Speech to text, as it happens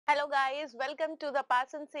Hello guys, welcome to the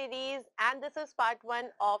Parson series, and this is part 1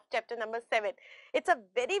 of chapter number 7. It's a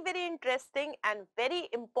very interesting and very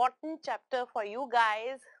important chapter for you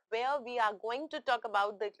guys, where we are going to talk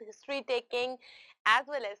about the history taking as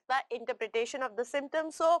well as the interpretation of the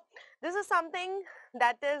symptoms. So this is something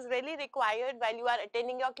that is really required while you are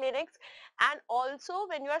attending your clinics and also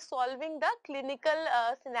when you are solving the clinical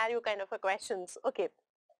scenario kind of a questions. Okay.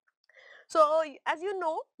 So as you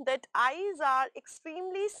know that eyes are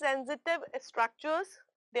extremely sensitive structures.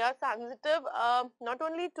 They are sensitive not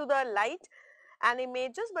only to the light and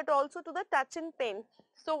images but also to the touch and pain.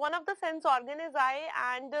 So one of the sense organ is eye,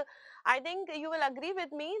 and I think you will agree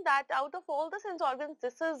with me that out of all the sense organs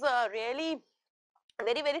this is really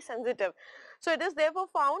very sensitive. So it is therefore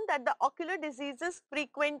found that the ocular diseases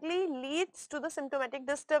frequently leads to the symptomatic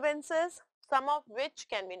disturbances, some of which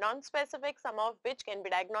can be non-specific, some of which can be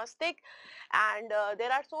diagnostic, and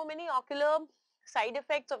there are so many ocular side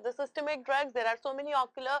effects of the systemic drugs. There are so many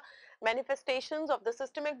ocular manifestations of the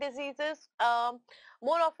systemic diseases.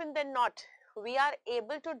 More often than not, we are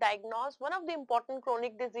able to diagnose one of the important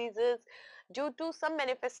chronic diseases due to some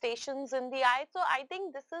manifestations in the eye. So I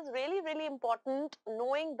think this is really important,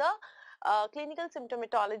 knowing the clinical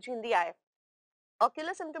symptomatology in the eye.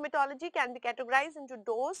 Ocular symptomatology can be categorized into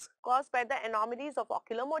those caused by the anomalies of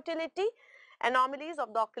ocular motility, anomalies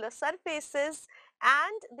of the ocular surfaces,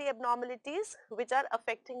 and the abnormalities which are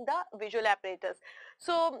affecting the visual apparatus.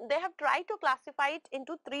 So they have tried to classify it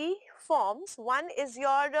into three forms. One is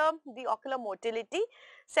your the ocular motility,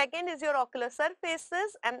 second is your ocular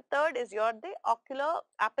surfaces, and third is your the ocular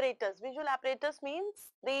apparatus. Visual apparatus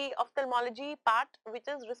means the ophthalmology part which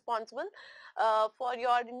is responsible for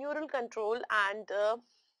your neural control and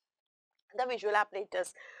the visual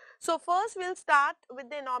apparatus. So first we'll start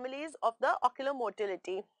with the anomalies of the ocular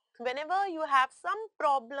motility. Whenever you have some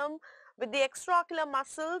problem with the extraocular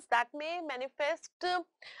muscles, that may manifest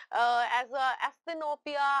as a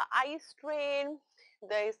asthenopia, eye strain,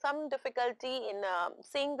 there is some difficulty in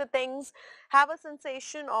seeing the things, have a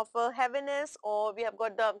sensation of heaviness, or we have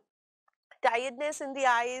got the tiredness in the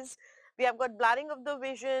eyes, we have got blurring of the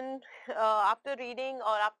vision after reading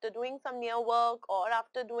or after doing some near work or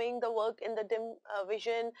after doing the work in the dim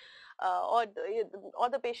vision, or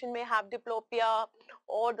the patient may have diplopia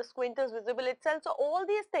or the squint is visible itself. So all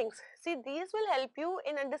these things, see, these will help you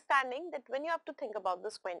in understanding that when you have to think about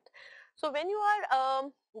the squint. So when you are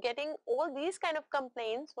getting all these kind of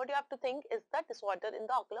complaints, what you have to think is the disorder in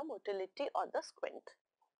the ocular motility or the squint.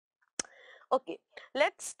 Okay,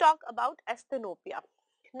 let's talk about asthenopia.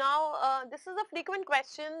 Now, this is a frequent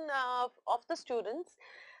question of the students,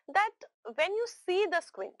 that when you see the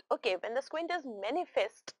squint, okay, when the squint is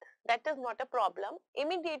manifest, that is not a problem.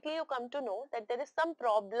 Immediately you come to know that there is some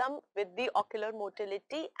problem with the ocular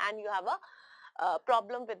motility and you have a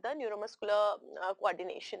problem with the neuromuscular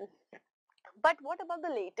coordination. But what about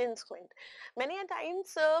the latent squint? Many a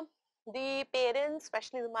times the parents,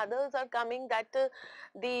 especially the mothers, are coming that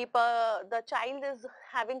the child is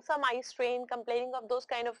having some eye strain, complaining of those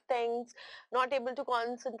kind of things, not able to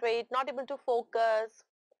concentrate, not able to focus,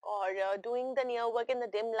 or doing the near work in the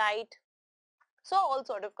dim light. So all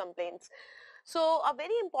sort of complaints. So a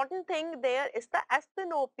very important thing there is the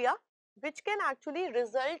asthenopia, which can actually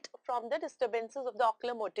result from the disturbances of the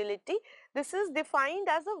ocular motility. This is defined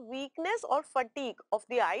as a weakness or fatigue of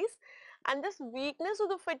the eyes, and this weakness or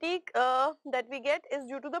the fatigue that we get is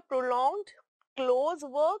due to the prolonged close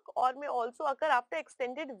work, or may also occur after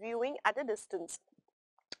extended viewing at a distance.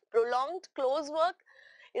 Prolonged close work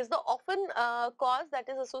is the often cause that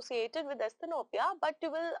is associated with asthenopia, but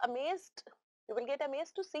you will get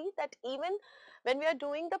amazed to see that even when we are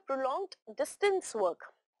doing the prolonged distance work,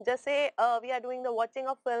 just say we are doing the watching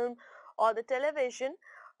of film or the television,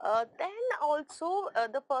 then also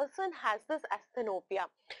the person has this asthenopia.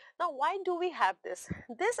 Now why do we have this?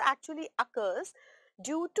 This actually occurs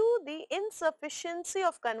due to the insufficiency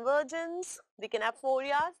of convergence. We can have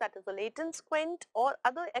phorias, that is a latent squint, or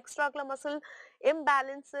other extraocular muscle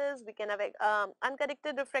imbalances. We can have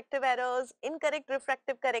uncorrected refractive errors, incorrect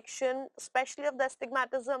refractive correction, especially of the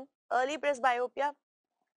astigmatism, early presbyopia.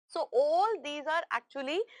 So all these are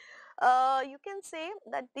actually, you can say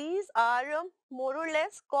that these are more or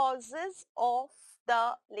less causes of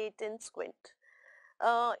the latent squint.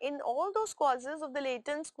 In all those causes of the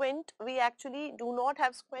latent squint, we actually do not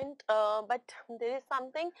have squint, but there is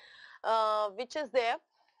something which is there,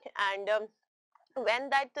 and when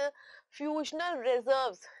that fusional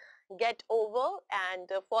reserves get over and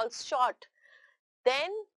falls short, then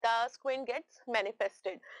the squint gets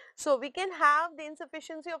manifested. So we can have the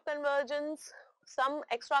insufficiency of convergence, some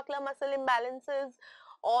extraocular muscle imbalances,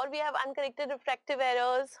 or we have uncorrected refractive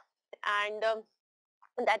errors, and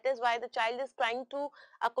that is why the child is trying to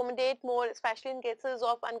accommodate more, especially in cases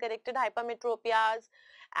of uncorrected hypermetropias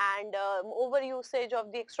and over usage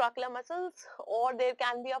of the extraocular muscles, or there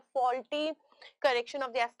can be a faulty correction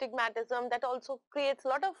of the astigmatism that also creates a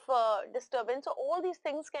lot of disturbance. So all these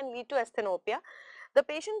things can lead to asthenopia. The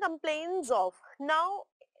patient complains of. Now,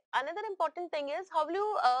 another important thing is, how will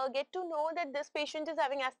you get to know that this patient is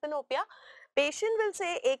having asthenopia? Patient will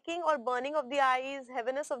say aching or burning of the eyes,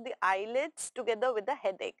 heaviness of the eyelids together with the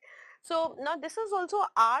headache. So now this is also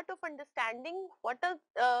art of understanding what is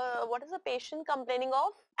the patient complaining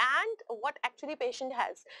of and what actually patient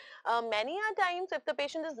has. Many a times if the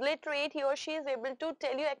patient is literate, he or she is able to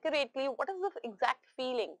tell you accurately what is the exact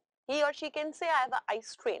feeling. He or she can say, I have an eye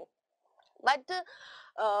strain. But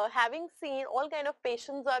having seen all kind of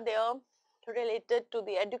patients are there related to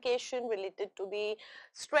the education, related to the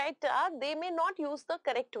strata, they may not use the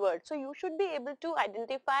correct word. So you should be able to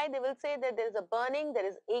identify. They will say that there is a burning, there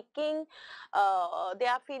is aching, they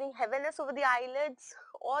are feeling heaviness over the eyelids,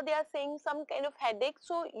 or they are saying some kind of headache.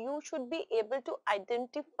 So you should be able to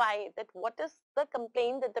identify that what is the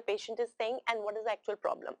complaint that the patient is saying and what is the actual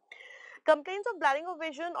problem. Complaints of blurring of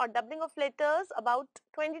vision or doubling of letters about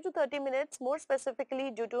 20 to 30 minutes, more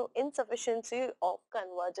specifically due to insufficiency of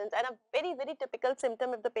convergence. And a very, very typical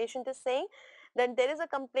symptom if the patient is saying that there is a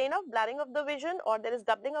complaint of blurring of the vision or there is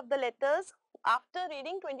doubling of the letters after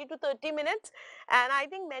reading 20 to 30 minutes. And I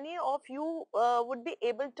think many of you would be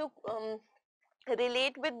able to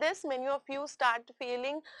relate with this. Many of you start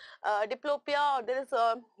feeling diplopia, or there is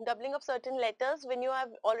a doubling of certain letters when you have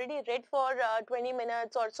already read for 20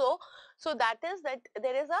 minutes or so. So that is that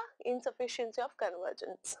there is a insufficiency of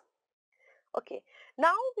convergence. Okay,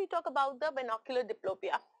 now we talk about the binocular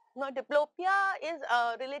diplopia. Now diplopia is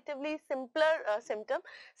a relatively simpler symptom,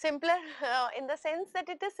 simpler in the sense that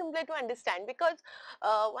it is simpler to understand, because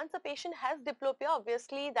once a patient has diplopia,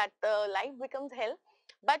 obviously that life becomes hell.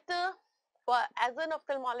 But as an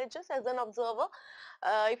ophthalmologist, as an observer,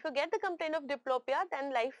 if you get the complaint of diplopia,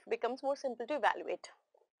 then life becomes more simple to evaluate.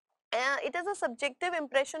 It is a subjective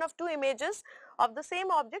impression of two images of the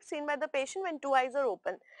same object seen by the patient when two eyes are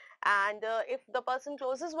open. And if the person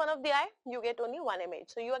closes one of the eye, you get only one image.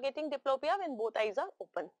 So you are getting diplopia when both eyes are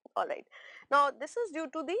open. All right. Now this is due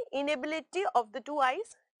to the inability of the two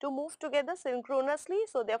eyes to move together synchronously.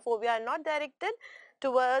 So therefore we are not directed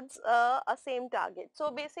towards a same target.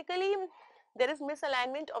 So basically there is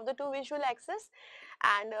misalignment of the two visual axes,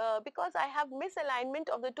 and because I have misalignment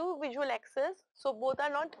of the two visual axes, so both are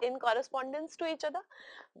not in correspondence to each other.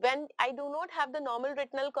 When I do not have the normal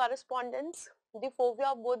retinal correspondence, the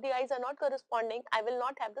fovea of both the eyes are not corresponding, I will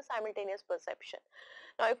not have the simultaneous perception.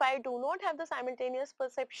 Now if I do not have the simultaneous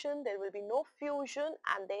perception, there will be no fusion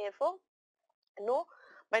and therefore no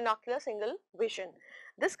binocular single vision.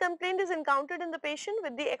 This complaint is encountered in the patient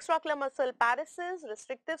with the extraocular muscle paresis,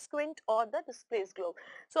 restrictive squint, or the displaced globe.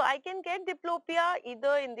 So I can get diplopia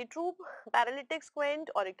either in the true paralytic squint,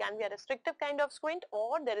 or it can be a restrictive kind of squint,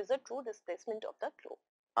 or there is a true displacement of the globe.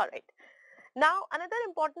 All right. Now, another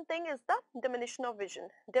important thing is the diminution of vision.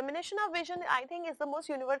 Diminution of vision, I think, is the most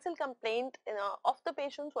universal complaint of the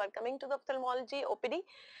patients who are coming to the ophthalmology OPD,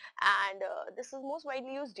 and this is most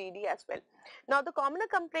widely used DD as well. Now, the commoner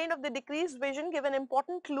complaint of the decreased vision give an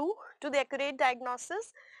important clue to the accurate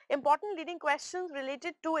diagnosis. Important leading questions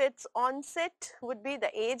related to its onset would be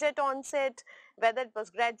the age at onset, whether it was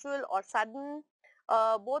gradual or sudden,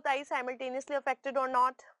 both eyes simultaneously affected or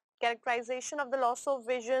not, characterization of the loss of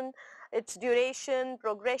vision, its duration,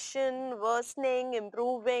 progression, worsening,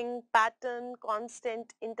 improving, pattern,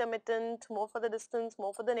 constant, intermittent, more for the distance,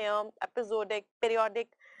 more for the near, episodic, periodic,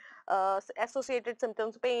 associated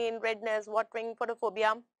symptoms, pain, redness, watering,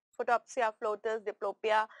 photophobia, photopsia, floaters,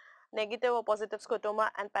 diplopia, negative or positive scotoma,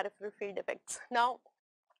 and peripheral field defects. Now,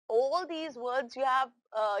 all these words you have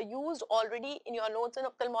used already in your notes in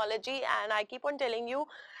ophthalmology, and I keep on telling you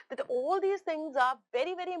that all these things are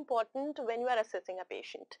very, very important when you are assessing a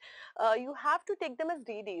patient. You have to take them as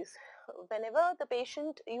DDs. Whenever the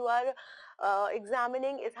patient you are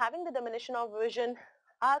examining is having the diminution of vision,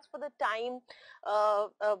 ask for the time,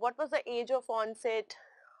 what was the age of onset,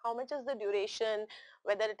 how much is the duration,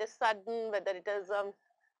 whether it is sudden, whether it is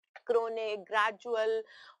chronic, gradual,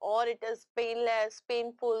 or it is painless,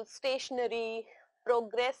 painful, stationary,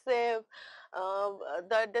 progressive,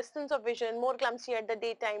 the distance of vision, more clumsy at the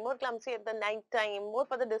daytime, more clumsy at the night time, more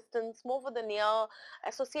for the distance, more for the near,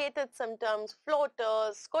 associated symptoms,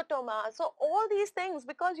 floaters, scotoma. So all these things,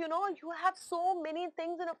 because you know you have so many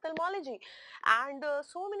things in ophthalmology, and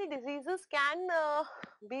so many diseases can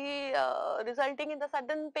be resulting in the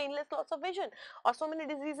sudden painless loss of vision, or so many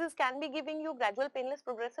diseases can be giving you gradual painless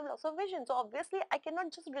progressive loss of vision. So obviously I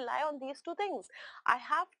cannot just rely on these two things. I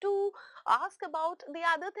have to ask about the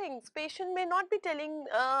other things. Patient may not be telling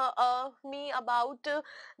me about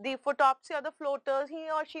the photopsy or the floaters. He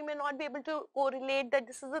or she may not be able to correlate that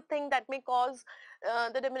this is a thing that may cause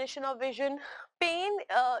the diminution of vision. Pain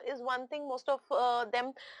is one thing most of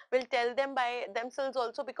them will tell them by themselves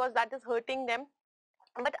also, because that is hurting them.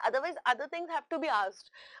 But otherwise other things have to be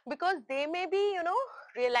asked, because they may be, you know,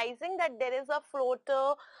 realizing that there is a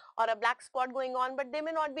floater or a black spot going on, but they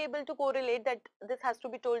may not be able to correlate that this has to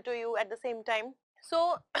be told to you at the same time.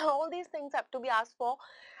 So all these things have to be asked for.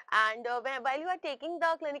 And while you are taking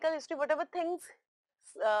the clinical history, whatever things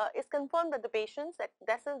is confirmed by the patients that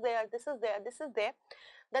this is there, this is there, this is there,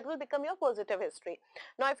 that will become your positive history.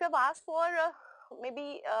 Now if you have asked for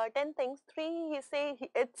maybe 10 things, 3 you say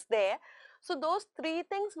it's there, so those 3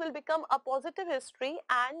 things will become a positive history,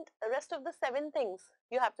 and the rest of the 7 things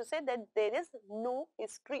you have to say that there is no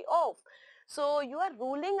history of. So you are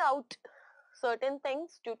ruling out certain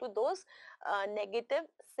things due to those negative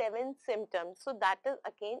 7 symptoms. So that is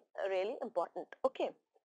again really important. Okay.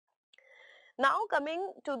 Now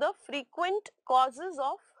coming to the frequent causes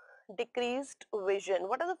of decreased vision.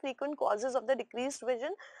 What are the frequent causes of the decreased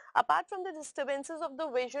vision? Apart from the disturbances of the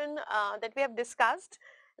vision that we have discussed,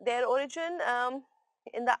 their origin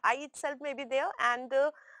in the eye itself may be there, and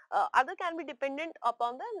other can be dependent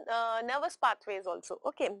upon the nervous pathways also.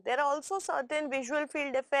 Okay, there are also certain visual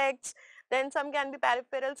field effects, then some can be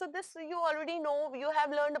peripheral. So this you already know, you have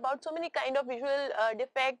learned about so many kind of visual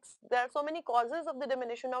defects. There are so many causes of the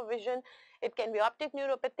diminution of vision. It can be optic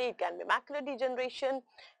neuropathy, it can be macular degeneration,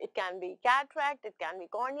 it can be cataract, it can be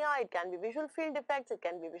cornea, it can be visual field defects, it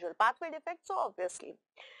can be visual pathway defects. So obviously.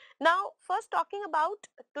 Now first talking about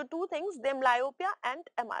the 2 things, the myopia and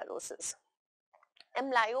amaurosis.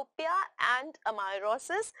 Amblyopia and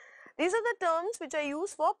amaurosis, these are the terms which are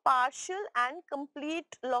used for partial and complete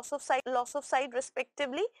loss of sight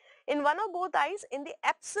respectively in one or both eyes in the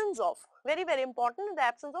absence of, very very important, in the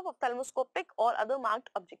absence of ophthalmoscopic or other marked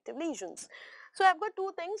objective lesions. So I've got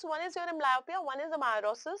 2 things, one is your amblyopia, one is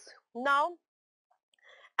amaurosis. Now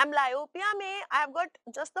amblyopia may, I have got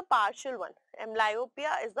just the partial one.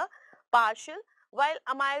 Amblyopia is the partial, while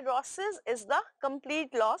amaurosis is the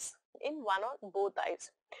complete loss in one or both eyes.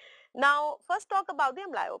 Now first talk about the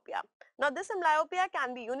amblyopia. Now this amblyopia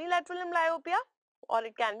can be unilateral amblyopia or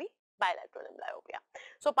it can be bilateral amblyopia.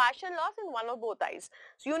 So partial loss in one or both eyes.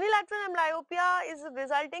 So unilateral amblyopia is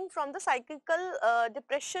resulting from the cyclical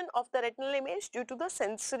depression of the retinal image due to the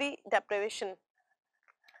sensory deprivation.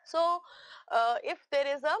 So if there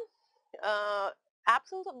is a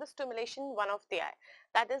absence of the stimulation in one of the eye,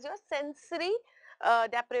 that is your sensory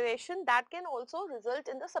deprivation, that can also result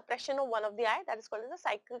in the suppression of one of the eye, that is called as a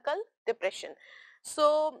cyclical depression.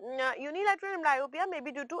 So unilateral amblyopia may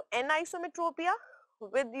be due to anisometropia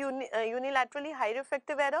with unilaterally high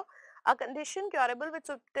refractive error, a condition curable with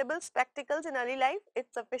suitable spectacles in early life if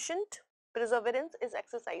sufficient perseverance is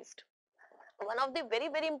exercised. One of the very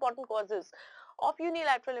very important causes of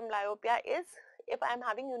unilateral amblyopia is if I am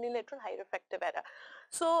having unilateral high refractive error.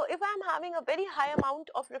 So if I am having a very high amount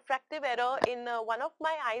of refractive error in one of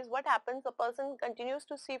my eyes, what happens? The person continues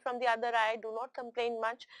to see from the other eye, do not complain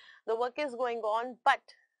much, the work is going on, but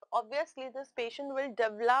obviously this patient will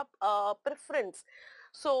develop a preference.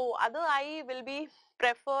 So other eye will be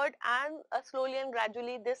preferred, and slowly and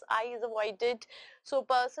gradually this eye is avoided. So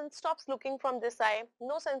person stops looking from this eye,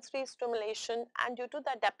 no sensory stimulation, and due to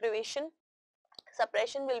that deprivation,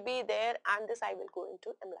 suppression will be there and this eye will go into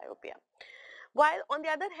amblyopia. While on the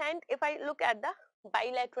other hand, if I look at the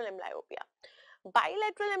bilateral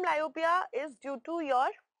amblyopia is due to your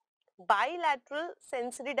bilateral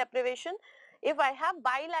sensory deprivation. If I have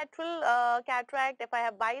bilateral cataract, if I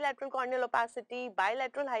have bilateral corneal opacity,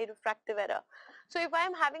 bilateral high refractive error. So if I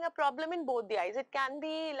am having a problem in both the eyes, it can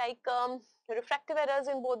be like refractive errors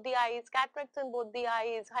in both the eyes, cataracts in both the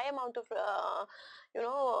eyes, high amount of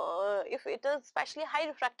if it is especially high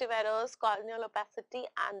refractive errors, corneal opacity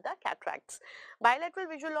and the cataracts. Bilateral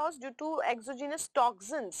visual loss due to exogenous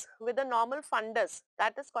toxins with a normal fundus,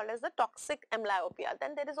 that is called as the toxic amblyopia.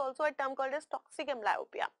 Then there is also a term called as toxic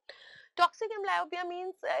amblyopia. Toxic amblyopia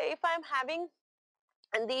means if I am having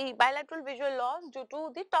the bilateral visual loss due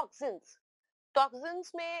to the toxins.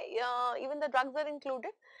 Toxins may, even the drugs are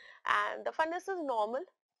included. and the fundus is normal,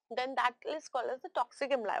 then that is called as the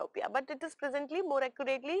toxic amblyopia, but it is presently more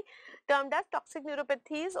accurately termed as toxic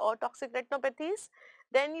neuropathies or toxic retinopathies.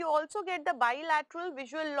 Then you also get the bilateral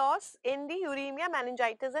visual loss in the uremia,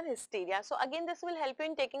 meningitis and hysteria. So again, this will help you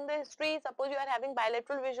in taking the history. Suppose you are having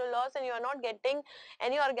bilateral visual loss and you are not getting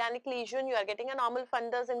any organic lesion, you are getting a normal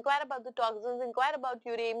fundus, inquire about the toxins, inquire about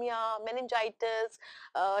uremia, meningitis,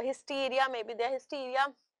 hysteria, maybe the hysteria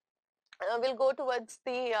will go towards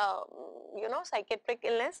the psychiatric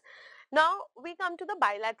illness. Now we come to the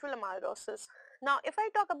bilateral amaurosis. Now if I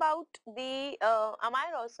talk about the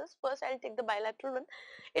amaurosis, first I'll take the bilateral one.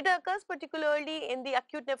 It occurs particularly in the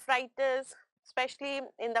acute nephritis, especially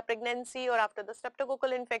in the pregnancy or after the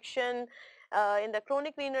streptococcal infection, in the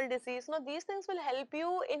chronic renal disease. Now these things will help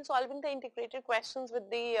you in solving the integrated questions with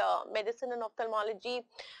the medicine and ophthalmology.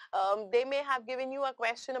 They may have given you a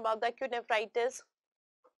question about the acute nephritis.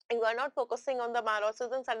 You are not focusing on the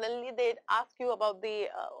amaurosis and suddenly they ask you about the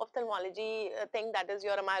ophthalmology thing, that is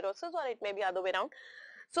your amaurosis, or it may be other way around.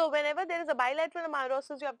 So whenever there is a bilateral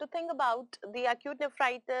amaurosis, you have to think about the acute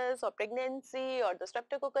nephritis or pregnancy or the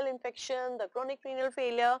streptococcal infection, the chronic renal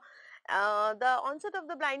failure. The onset of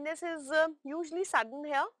the blindness is usually sudden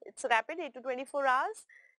here. It's rapid, 8 to 24 hours.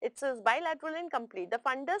 It says bilateral and complete. The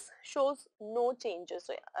fundus shows no changes.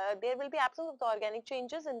 So there will be absence of the organic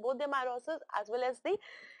changes in both the amaurosis as well as the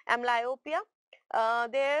amblyopia.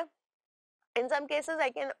 There in some cases, I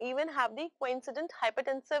can even have the coincident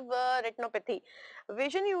hypertensive retinopathy.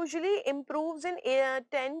 Vision usually improves in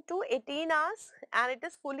 10 to 18 hours and it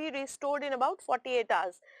is fully restored in about 48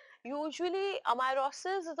 hours. Usually,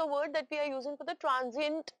 amaurosis is a word that we are using for the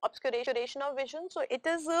transient obscuration of vision. So, it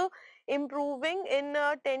is improving in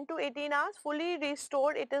 10 to 18 hours, fully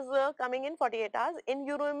restored, it is coming in 48 hours in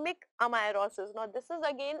uremic amaurosis. Now, this is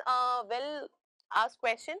again a well asked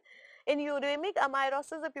question. In uremic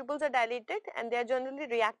amaurosis, the pupils are dilated and they are generally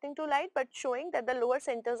reacting to light but showing that the lower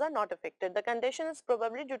centers are not affected. The condition is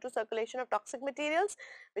probably due to circulation of toxic materials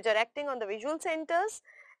which are acting on the visual centers,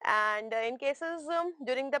 and in cases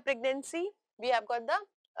during the pregnancy, we have got the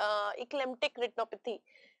eclamptic retinopathy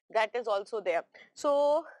that is also there.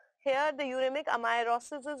 So here the uremic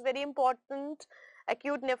amaurosis is very important.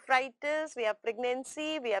 Acute nephritis, we have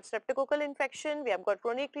pregnancy, we have streptococcal infection, we have got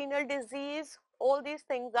chronic renal disease. All these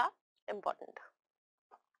things are important.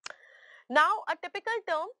 Now a typical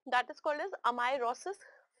term that is called as amaurosis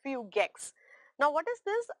fugax. Now what is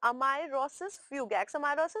this amaurosis fugax?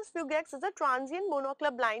 Amaurosis fugax is a transient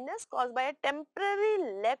monocular blindness caused by a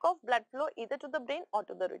temporary lack of blood flow either to the brain or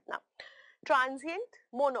to the retina. Transient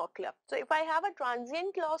monocular. So if I have a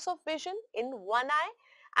transient loss of vision in one eye,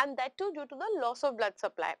 and that too due to the loss of blood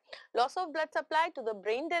supply. Loss of blood supply to the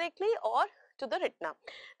brain directly or to the retina.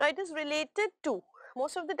 Now it is related to,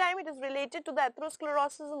 most of the time it is related to the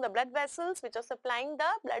atherosclerosis in the blood vessels which are supplying the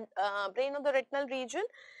blood, brain or the retinal region,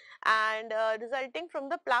 and resulting from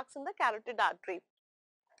the plaques in the carotid artery.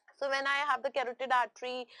 So when I have the carotid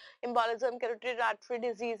artery embolism, carotid artery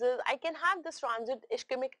diseases, I can have this transient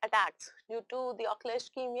ischemic attacks due to the ocular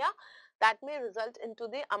ischemia that may result into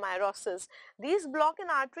the amaurosis. These block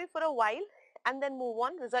an artery for a while and then move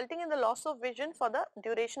on, resulting in the loss of vision for the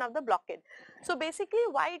duration of the blockade. So basically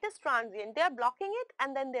why it is transient, they are blocking it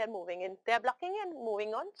and then they are moving in, they are blocking and moving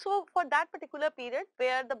on. So for that particular period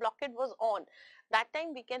where the blockade was on, that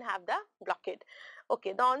time we can have the blockade.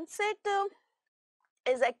 Okay, the onset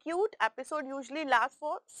is acute. Episode usually lasts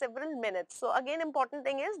for several minutes. So again, important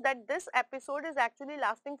thing is that this episode is actually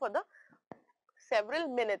lasting for the several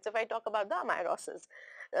minutes if I talk about the amaurosis.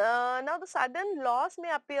 Now the sudden loss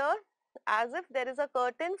may appear as if there is a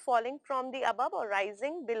curtain falling from the above or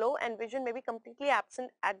rising below, and vision may be completely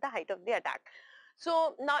absent at the height of the attack.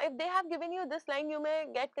 So now if they have given you this line, you may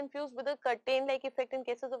get confused with the curtain like effect in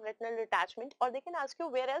cases of retinal detachment, or they can ask you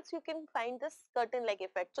where else you can find this curtain like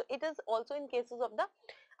effect. So it is also in cases of the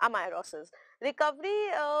amaurosis. Recovery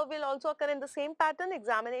will also occur in the same pattern,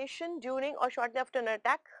 examination during or shortly after an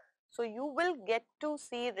attack. So you will get to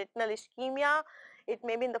see retinal ischemia. It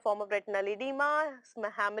may be in the form of retinal edema,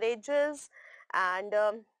 hemorrhages, and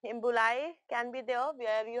emboli can be there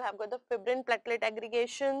where you have got the fibrin platelet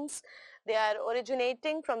aggregations. They are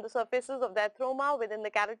originating from the surfaces of the atheroma within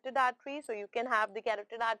the carotid artery. So you can have the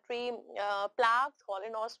carotid artery plaques,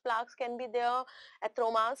 Hollenhorst plaques can be there,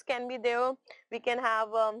 atheromas can be there. We can have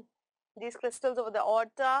these crystals over the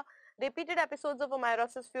aorta. Repeated episodes of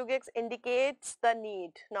amaurosis fugax indicates the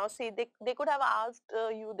need. Now see, they could have asked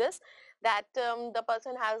you this, that the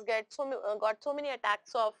person has got so many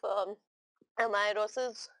attacks of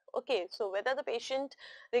amaurosis Okay, so whether the patient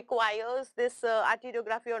requires this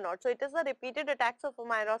arteriography or not. So it is the repeated attacks of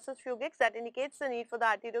amyloidosis fugax that indicates the need for the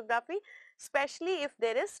arteriography, especially if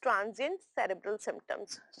there is transient cerebral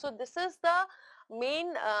symptoms. So this is the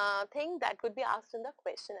main thing that could be asked in the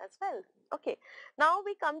question as well. Okay, now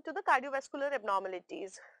we come to the cardiovascular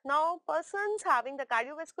abnormalities. Now persons having the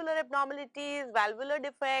cardiovascular abnormalities, valvular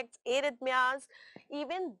defects, arrhythmias,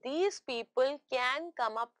 even these people can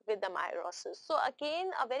come up with the myrosis. So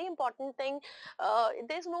again, a very important thing,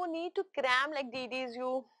 there's no need to cram like DDs.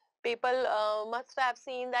 You people must have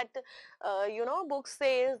seen that, books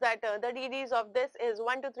says that the DDs of this is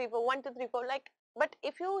 1 2 3 4 1 2 3 4, like, but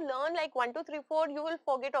if you learn like 1 2 3 4, you will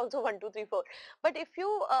forget also 1 2 3 4. But if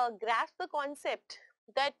you grasp the concept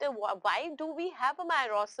that why do we have a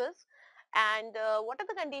myrosis, and what are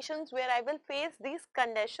the conditions where I will face these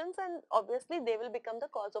conditions, and obviously they will become the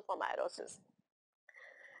cause of amyloidosis.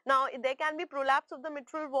 Now there can be prolapse of the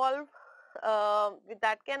mitral valve,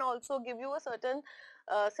 that can also give you a certain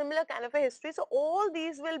similar kind of a history. So all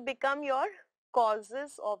these will become your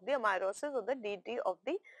causes of the amyloidosis or the DT of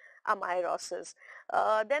the amyloidosis.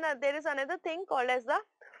 Then there is another thing called as the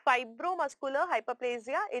fibromuscular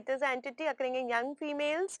hyperplasia. It is an entity occurring in young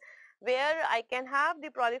females where I can have the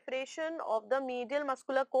proliferation of the medial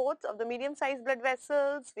muscular coats of the medium-sized blood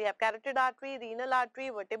vessels. We have carotid artery, renal artery,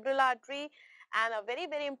 vertebral artery, and a very,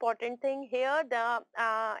 very important thing here, the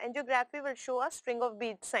angiography will show a string of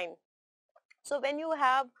beads sign. So when you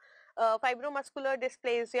have fibromuscular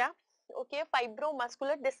dysplasia, okay,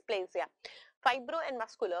 fibromuscular dysplasia, fibro and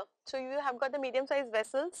muscular. So you have got the medium-sized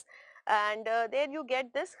vessels, and there you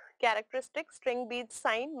get this characteristic string bead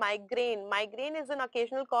sign. Migraine. Migraine is an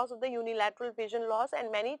occasional cause of the unilateral vision loss, and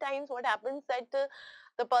many times what happens that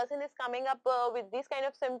the person is coming up with these kind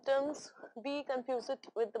of symptoms, we confuse it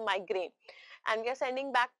with the migraine, and we are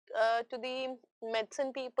sending back to the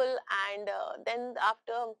medicine people, and then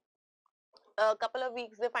after a couple of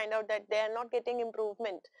weeks they find out that they are not getting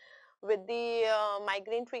improvement with the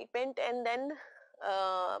migraine treatment, and then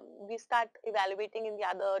we start evaluating in the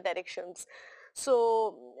other directions.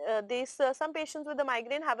 So some patients with the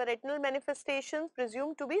migraine have a retinal manifestations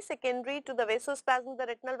presumed to be secondary to the vasospasm of the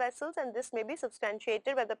retinal vessels, and this may be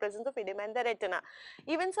substantiated by the presence of edema in the retina.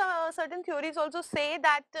 Even some certain theories also say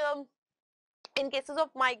that in cases of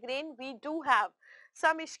migraine, we do have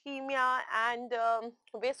some ischemia and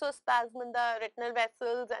vasospasm in the retinal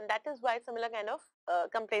vessels, and that is why similar kind of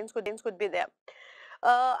complaints could be there.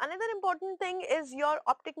 Another important thing is your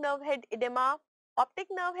optic nerve head edema. Optic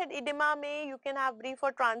nerve head edema may you can have brief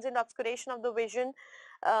or transient obscuration of the vision.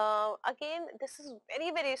 Again, this is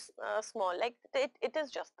very, very small, like it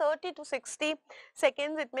is just 30 to 60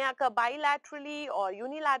 seconds. It may occur bilaterally or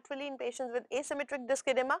unilaterally in patients with asymmetric disc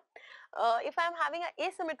edema. If I am having an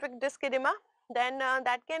asymmetric disc edema, then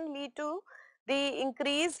that can lead to the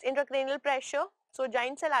increased intracranial pressure, so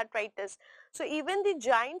giant cell arteritis. So even the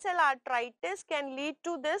giant cell arteritis can lead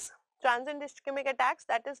to this transient ischemic attacks,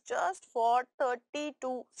 that is just for 30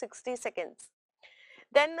 to 60 seconds.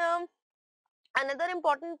 Then another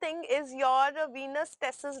important thing is your venous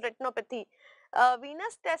testis retinopathy.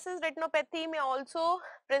 Venous testis retinopathy may also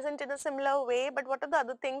present in a similar way, but what are the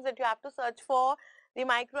other things that you have to search for? The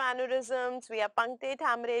microaneurysms, we have punctate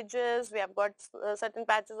hemorrhages, we have got certain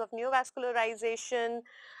patches of neovascularization,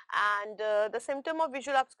 and the symptom of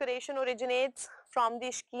visual obscuration originates from the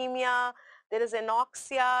ischemia. There is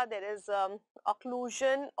anoxia, there is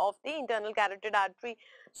occlusion of the internal carotid artery.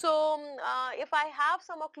 So if I have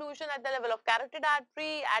some occlusion at the level of carotid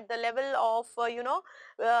artery, at the level of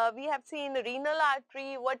we have seen renal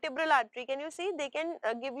artery, vertebral artery. Can you see? They can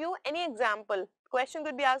give you any example. Question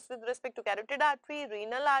could be asked with respect to carotid artery,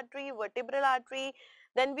 renal artery, vertebral artery.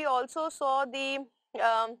 Then we also saw the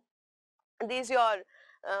these your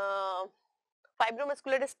uh,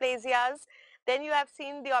 fibromuscular dysplasias. Then you have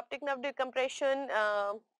seen the optic nerve decompression,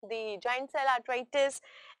 the giant cell arteritis,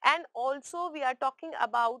 and also we are talking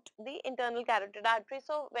about the internal carotid artery.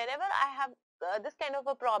 So wherever I have this kind of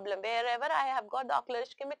a problem, wherever I have got the ocular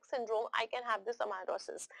ischemic syndrome, I can have this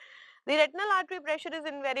amyloidosis. The retinal artery pressure is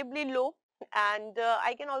invariably low, and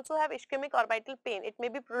I can also have ischemic orbital pain. It may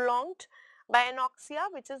be prolonged by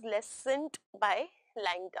anoxia, which is lessened by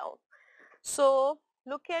lying down. So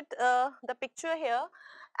look at the picture here,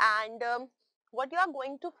 and what you are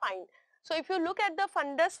going to find. So if you look at the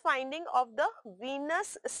fundus finding of the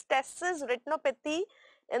venous testis retinopathy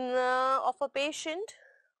of a patient,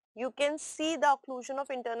 you can see the occlusion of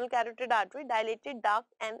internal carotid artery, dilated, dark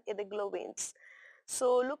and irregular veins.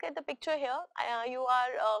 So look at the picture here. You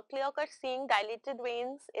are clear cut seeing dilated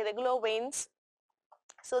veins, irregular veins,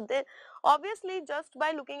 So they obviously, just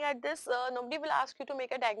by looking at this, nobody will ask you to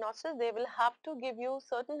make a diagnosis. They will have to give you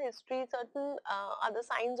certain history, certain other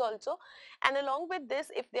signs also, and along with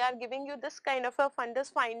this, if they are giving you this kind of a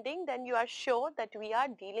fundus finding, then you are sure that we are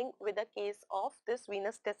dealing with a case of this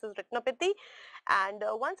venous testis retinopathy. And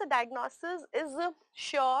once a diagnosis is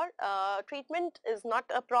sure, treatment is not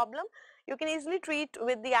a problem. You can easily treat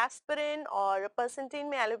with the aspirin, or Percentin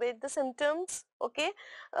may alleviate the symptoms. Okay,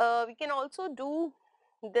 we can also do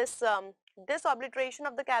this disobliteration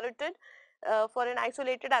of the carotid for an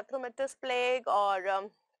isolated atheromatous plague, or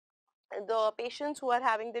the patients who are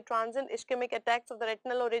having the transient ischemic attacks of the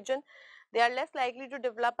retinal origin, they are less likely to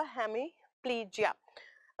develop a hemiplegia.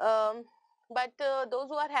 Um, but those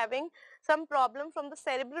who are having some problem from the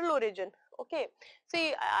cerebral origin, okay,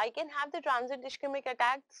 see, I can have the transient ischemic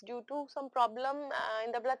attacks due to some problem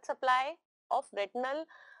in the blood supply of retinal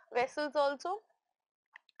vessels also,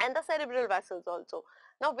 and the cerebral vessels also.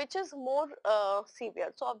 Now, which is more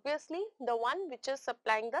severe? So obviously the one which is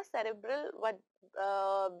supplying the cerebral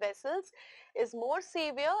vessels is more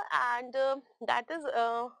severe, and that is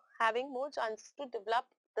having more chances to develop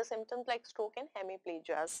the symptoms like stroke and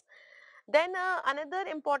hemiplegias. Then another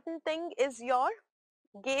important thing is your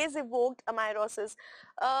gaze-evoked amaurosis.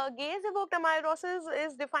 Gaze-evoked amaurosis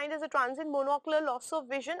is defined as a transient monocular loss of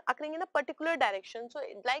vision occurring in a particular direction. So,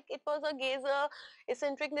 like it was a gaze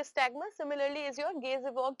eccentric nystagmus, similarly is your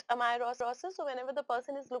gaze-evoked amaurosis. So, whenever the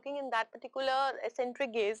person is looking in that particular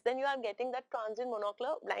eccentric gaze, then you are getting that transient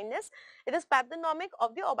monocular blindness. It is pathognomic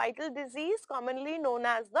of the orbital disease, commonly known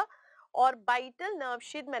as the orbital nerve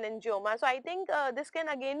sheath meningioma. So I think this can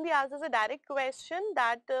again be asked as a direct question,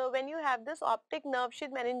 that when you have this optic nerve sheath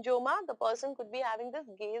meningioma, the person could be having this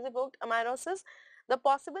gaze evoked amaurosis. The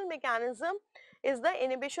possible mechanism is the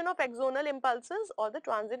inhibition of axonal impulses, or the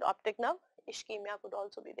transient optic nerve ischemia could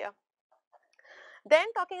also be there. Then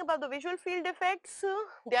talking about the visual field defects,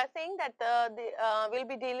 they are saying that they will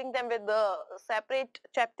be dealing them with the separate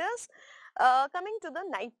chapters. Coming to the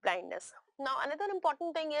night blindness. Now another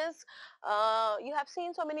important thing is, you have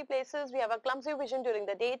seen so many places we have a clumsy vision during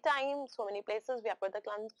the daytime, so many places we have got the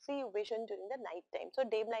clumsy vision during the night time. So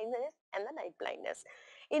day blindness and the night blindness.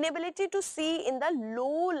 Inability to see in the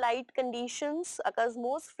low light conditions occurs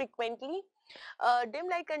most frequently. Dim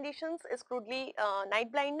light conditions is crudely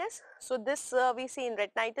night blindness. So this we see in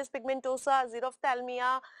retinitis pigmentosa,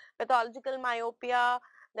 xerophthalmia, pathological myopia,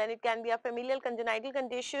 then it can be a familial congenital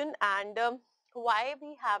condition. And why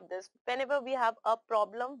we have this? Whenever we have a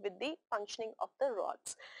problem with the functioning of the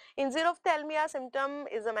rods. In xerophthalmia, symptom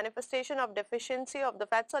is a manifestation of deficiency of the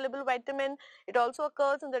fat soluble vitamin. It also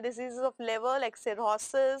occurs in the diseases of liver like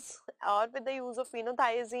cirrhosis, or with the use of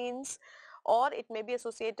phenothiazines, or it may be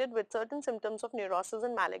associated with certain symptoms of neurosis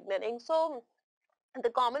and malignant. So the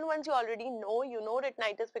common ones you already know,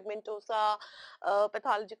 retinitis pigmentosa,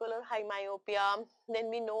 pathological or high myopia. Then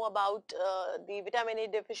we know about the vitamin A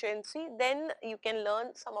deficiency. Then you can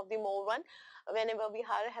learn some of the more one whenever we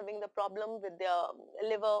are having the problem with the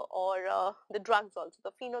liver, or the drugs also,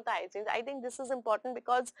 the phenothiazines. I think this is important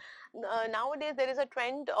because nowadays there is a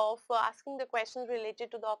trend of asking the questions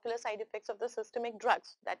related to the ocular side effects of the systemic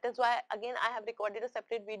drugs. That is why again I have recorded a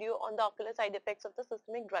separate video on the ocular side effects of the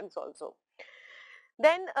systemic drugs also.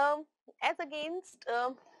 Then as against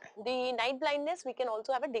the night blindness, we can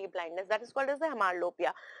also have a day blindness, that is called as the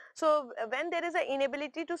hemarlopia. So when there is an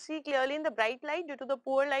inability to see clearly in the bright light due to the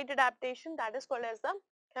poor light adaptation, that is called as the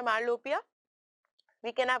hemarlopia.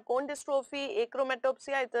 We can have cone dystrophy,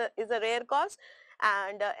 achromatopsia is a rare cause,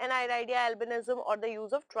 and aniridia, albinism, or the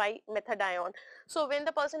use of trimethadione. So when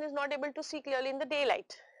the person is not able to see clearly in the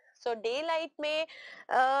daylight, so daylight may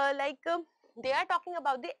they are talking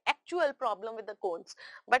about the actual problem with the cones,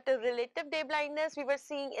 but relative day blindness we were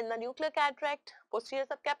seeing in the nuclear cataract, posterior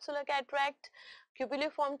subcapsular cataract,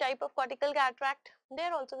 cupuliform type of cortical cataract.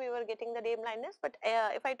 There also we were getting the day blindness. But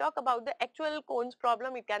if I talk about the actual cones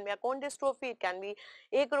problem, it can be a cone dystrophy, it can be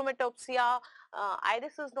achromatopsia,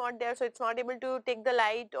 iris is not there, so it's not able to take the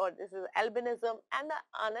light, or this is albinism. And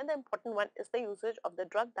another important one is the usage of the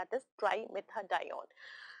drug, that is trimethadione.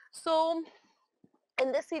 So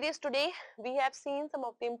in this series today, we have seen some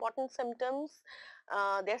of the important symptoms,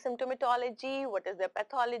 their symptomatology, what is their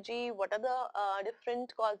pathology, what are the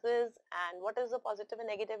different causes, and what is the positive and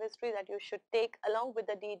negative history that you should take along with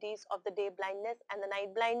the DDs of the day blindness and the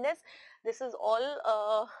night blindness. This is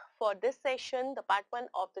all for this session, the part 1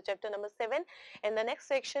 of the chapter number 7. In the next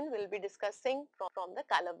section, we'll be discussing from the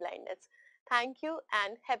color blindness. Thank you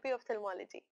and happy ophthalmology.